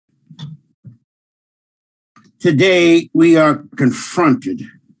Today, we are confronted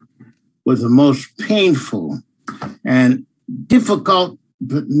with the most painful and difficult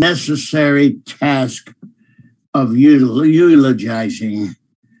but necessary task of eulogizing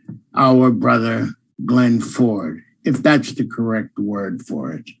our brother Glen Ford, if that's the correct word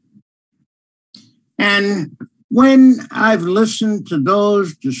for it. And when I've listened to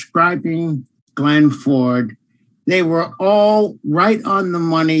those describing Glen Ford, they were all right on the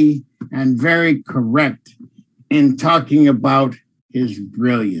money and very correct in talking about his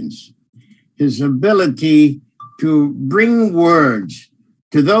brilliance, his ability to bring words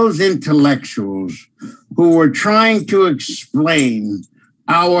to those intellectuals who were trying to explain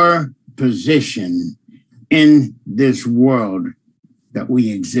our position in this world that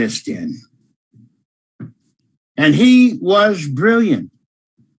we exist in. And he was brilliant.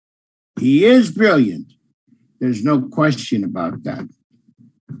 He is brilliant. There's no question about that.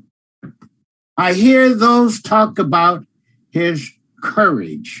 I hear those talk about his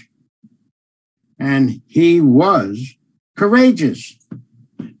courage, and he was courageous.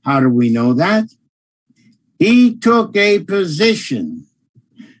 How do we know that? He took a position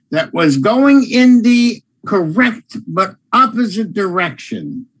that was going in the correct but opposite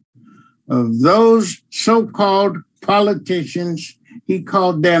direction of those so-called politicians. He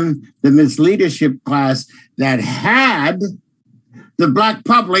called them the misleadership class that had the Black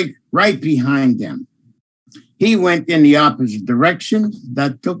public right behind them. He went in the opposite direction.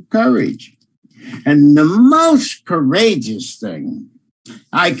 That took courage. And the most courageous thing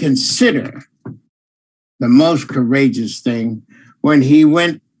I consider the most courageous thing when he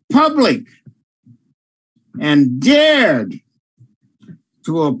went public and dared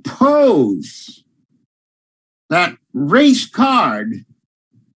to oppose that race card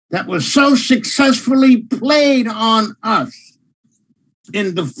that was so successfully played on us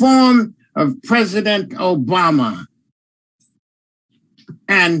in the form of President Obama,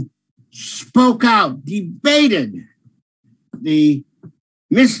 and spoke out, debated the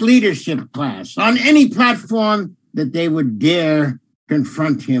misleadership class on any platform that they would dare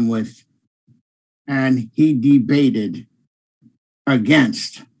confront him with. And he debated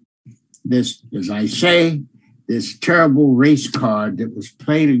against this, as I say, this terrible race card that was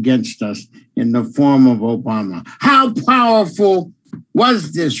played against us in the form of Obama. How powerful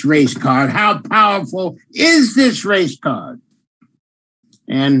was this race card? How powerful is this race card?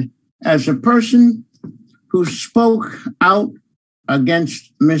 And as a person who spoke out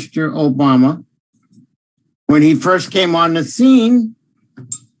against Mr. Obama when he first came on the scene,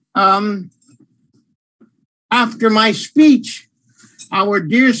 after my speech, our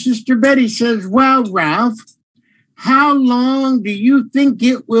dear sister Betty says, "Well, Ralph, how long do you think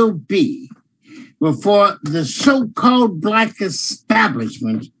it will be before the so-called Black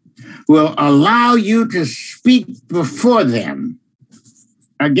establishment will allow you to speak before them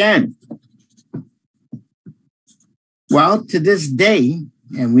again?" Well, to this day,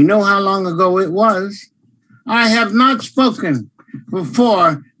 and we know how long ago it was, I have not spoken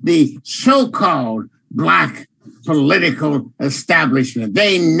before the so-called Black political establishment.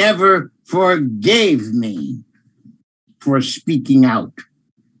 They never forgave me for speaking out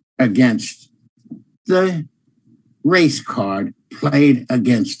against the race card played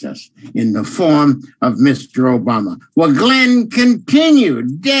against us in the form of Mr. Obama. Well, Glen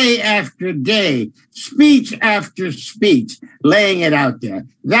continued day after day, speech after speech, laying it out there.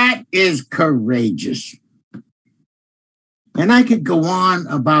 That is courageous. And I could go on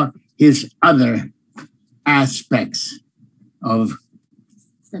about his other aspects of,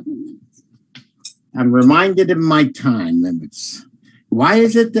 I'm reminded of my time limits. Why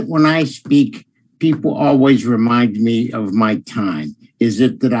is it that when I speak, people always remind me of my time? Is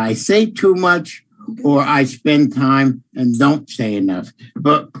it that I say too much or I spend time and don't say enough?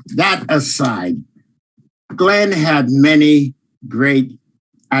 But that aside, Glen had many great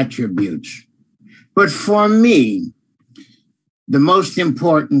attributes. But for me, the most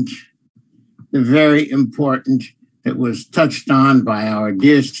important, the very important, that was touched on by our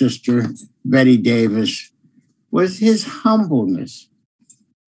dear sister, Betty Davis, was his humbleness.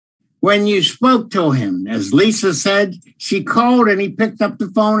 When you spoke to him, as Lisa said, she called and he picked up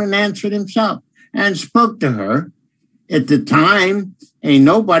the phone and answered himself and spoke to her. At the time, a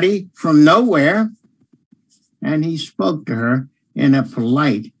nobody from nowhere, and he spoke to her in a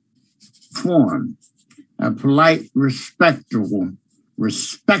polite form, a polite, respectful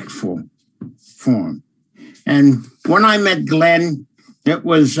form. And when I met Glen, it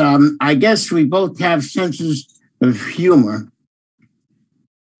was, I guess we both have senses of humor.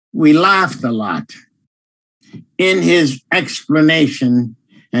 We laughed a lot in his explanation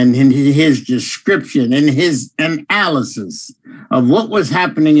and in his description and his analysis of what was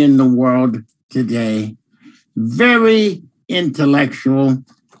happening in the world today, very intellectual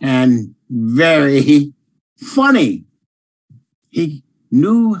and very funny. He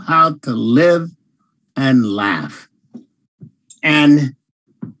knew how to live and laugh. And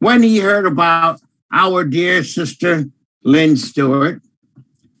when he heard about our dear sister, Lynn Stewart,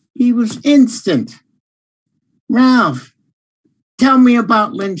 he was instant. Ralph, tell me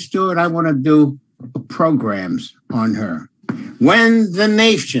about Lynn Stewart. I want to do programs on her. When the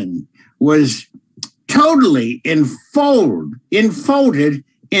nation was totally enfolded in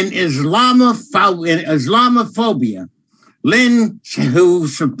Islamophobia, Lynn, who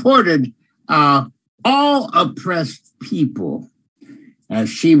supported all oppressed people, as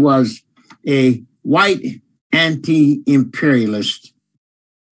she was a white anti-imperialist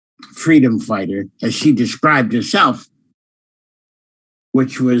freedom fighter, as she described herself,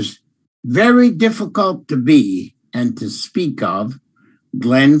 which was very difficult to be and to speak of,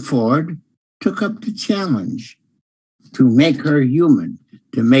 Glen Ford took up the challenge to make her human,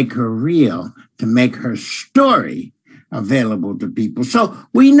 to make her real, to make her story available to people. So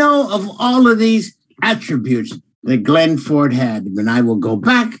we know of all of these attributes that Glen Ford had, and I will go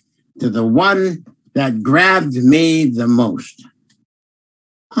back to the one that grabbed me the most.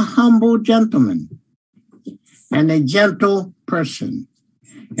 A humble gentleman and a gentle person.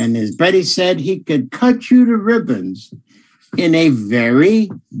 And as Betty said, he could cut you to ribbons in a very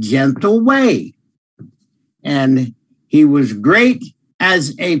gentle way. And he was great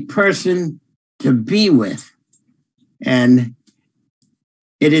as a person to be with. And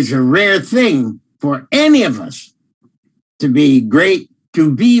it is a rare thing for any of us to be great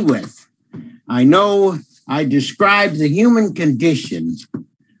to be with. I know I described the human condition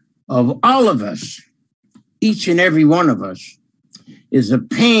of all of us, each and every one of us, is a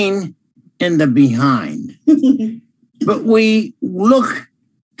pain in the behind. But we look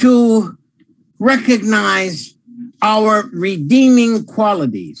to recognize our redeeming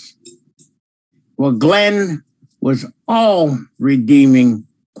qualities. Well, Glen was all redeeming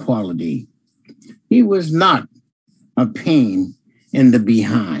quality. He was not a pain in the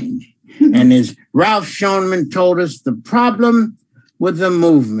behind. And as Ralph Schoenman told us, the problem with the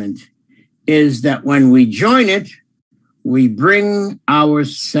movement is that when we join it, we bring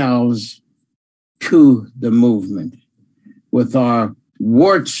ourselves to the movement with our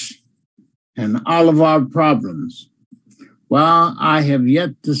warts and all of our problems. Well, I have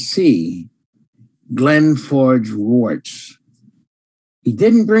yet to see Glen Ford's warts. He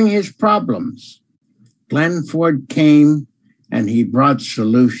didn't bring his problems. Glen Ford came and he brought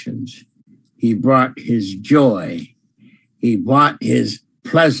solutions. He brought his joy. He brought his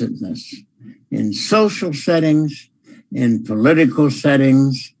pleasantness in social settings, in political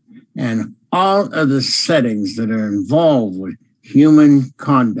settings, and all of the settings that are involved with human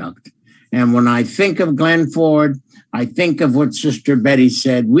conduct. And when I think of Glen Ford, I think of what Sister Betty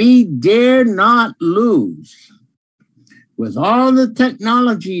said. We dare not lose, with all the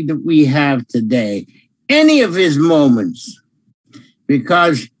technology that we have today, any of his moments,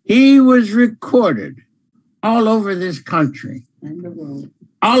 because he was recorded all over this country, and the world,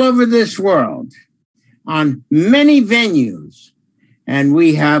 all over this world, on many venues, and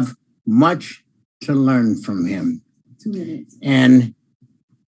we have much to learn from him. 2 minutes. And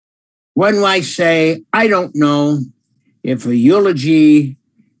when I say, I don't know if a eulogy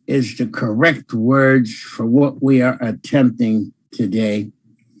is the correct words for what we are attempting today,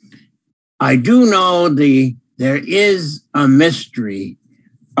 I do know there is a mystery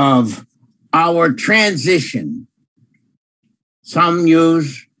of our transition. Some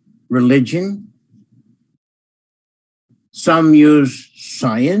use religion, some use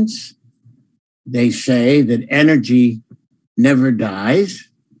science. They say that energy never dies,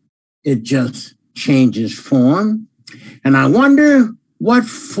 it just changes form. And I wonder what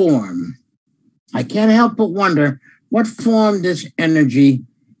form, I can't help but wonder what form this energy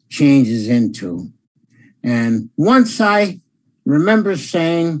changes into. And once I remember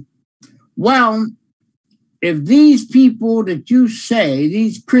saying, well, if these people that you say,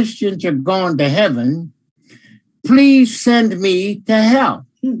 these Christians are going to heaven, please send me to hell,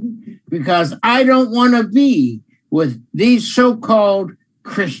 because I don't want to be with these so-called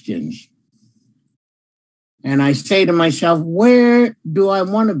Christians. And I say to myself, where do I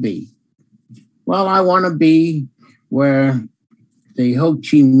want to be? Well, I want to be where the Ho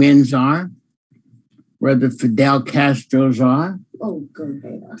Chi Minhs are, where the Fidel Castros are,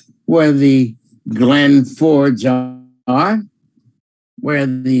 where the Glen Fords are, where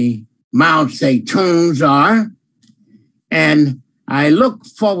the Mao Zedongs are. And I look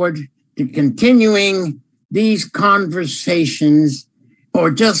forward to continuing these conversations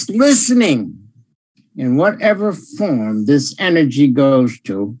or just listening in whatever form this energy goes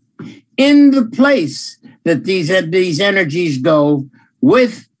to, in the place that these energies go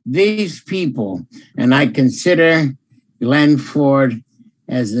with these people. And I consider Glen Ford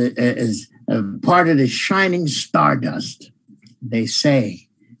as a part of the shining stardust. They say,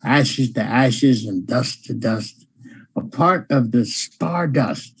 ashes to ashes and dust to dust, a part of the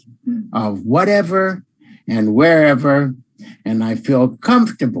stardust of whatever and wherever. And I feel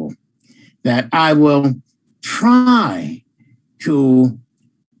comfortable that I will try to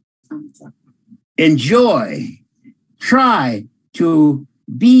enjoy, try to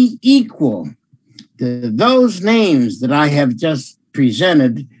be equal to those names that I have just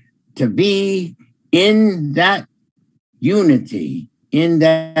presented, to be in that unity, in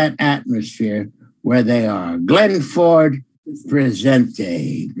that atmosphere where they are. Glen Ford,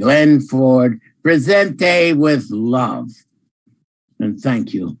 presente. Glen Ford, presente with love. And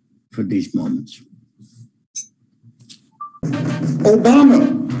thank you for these moments.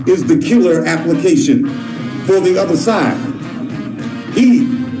 Obama is the killer application for the other side. He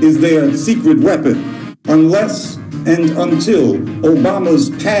is their secret weapon. Unless and until Obama's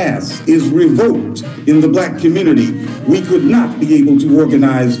pass is revoked in the Black community, we could not be able to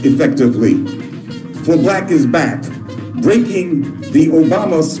organize effectively. For Black is Back, breaking the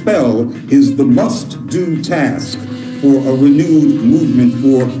Obama spell is the must-do task for a renewed movement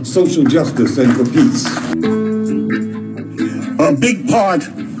for social justice and for peace. A big part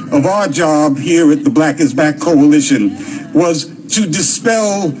of our job here at the Black is Back Coalition was to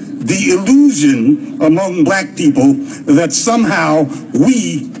dispel the illusion among Black people that somehow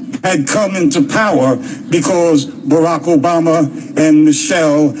we had come into power because Barack Obama and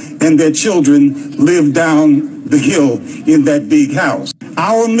Michelle and their children lived down the hill in that big house.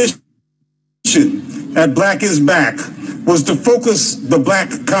 Our mission at Black is Back was to focus the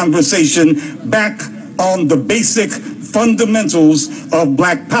Black conversation back on the basic fundamentals of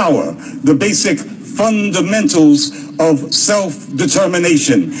Black power, the basic fundamentals of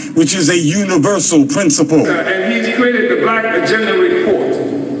self-determination, which is a universal principle. And he's created the Black Agenda Report.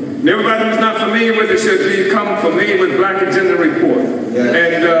 And everybody who's not familiar with it should become familiar with Black Agenda Report. Yeah.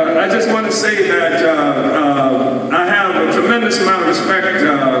 And I just want to say that I have a tremendous amount of respect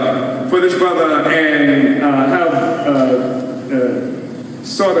for this brother, and have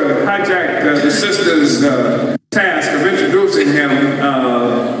sort of hijacked the sister's task of introducing him.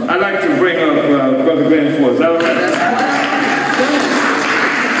 I'd like to bring up Brother Glen Ford. Is that okay?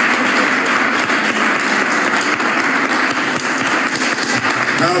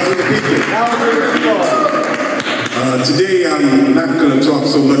 Now to the people. Today I'm not going to talk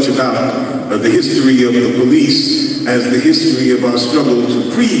so much about the history of the police as the history of our struggle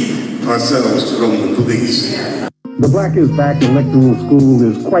to free ourselves from the police. The Black is Back Electoral School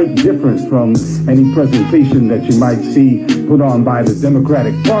is quite different from any presentation that you might see put on by the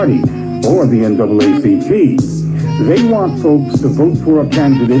Democratic Party or the NAACP. They want folks to vote for a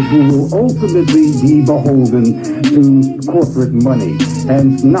candidate who will ultimately be beholden to corporate money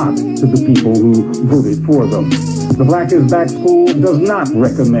and not to the people who voted for them. The Black is Back School does not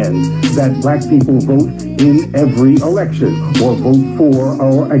recommend that Black people vote in every election or vote for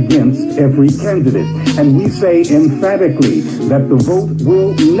or against every candidate. And we say emphatically that the vote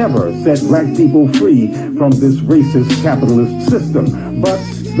will never set Black people free from this racist capitalist system. But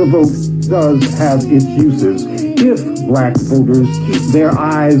the vote does have its uses if Black voters keep their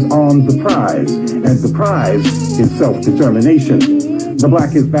eyes on the prize, and the prize is self-determination. The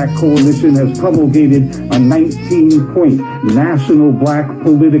Black is Back Coalition has promulgated a 19-point national Black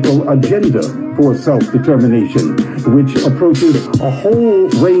political agenda for self-determination, which approaches a whole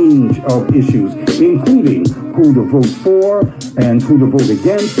range of issues, including who to vote for and who to vote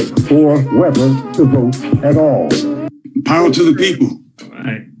against, or whether to vote at all. Power to the people. All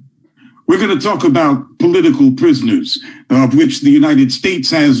right. We're going to talk about political prisoners, of which the United States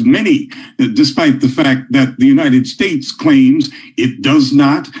has many, despite the fact that the United States claims it does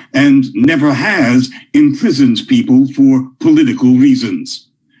not and never has imprisoned people for political reasons.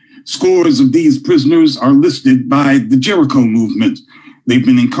 Scores of these prisoners are listed by the Jericho movement. They've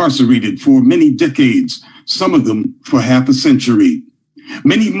been incarcerated for many decades, some of them for half a century.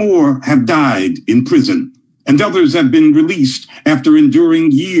 Many more have died in prison, and others have been released after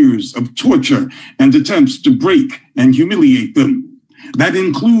enduring years of torture and attempts to break and humiliate them. That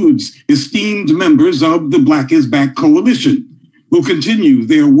includes esteemed members of the Black is Back Coalition, who continue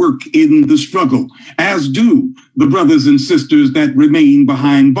their work in the struggle, as do the brothers and sisters that remain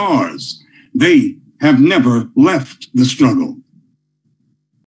behind bars. They have never left the struggle.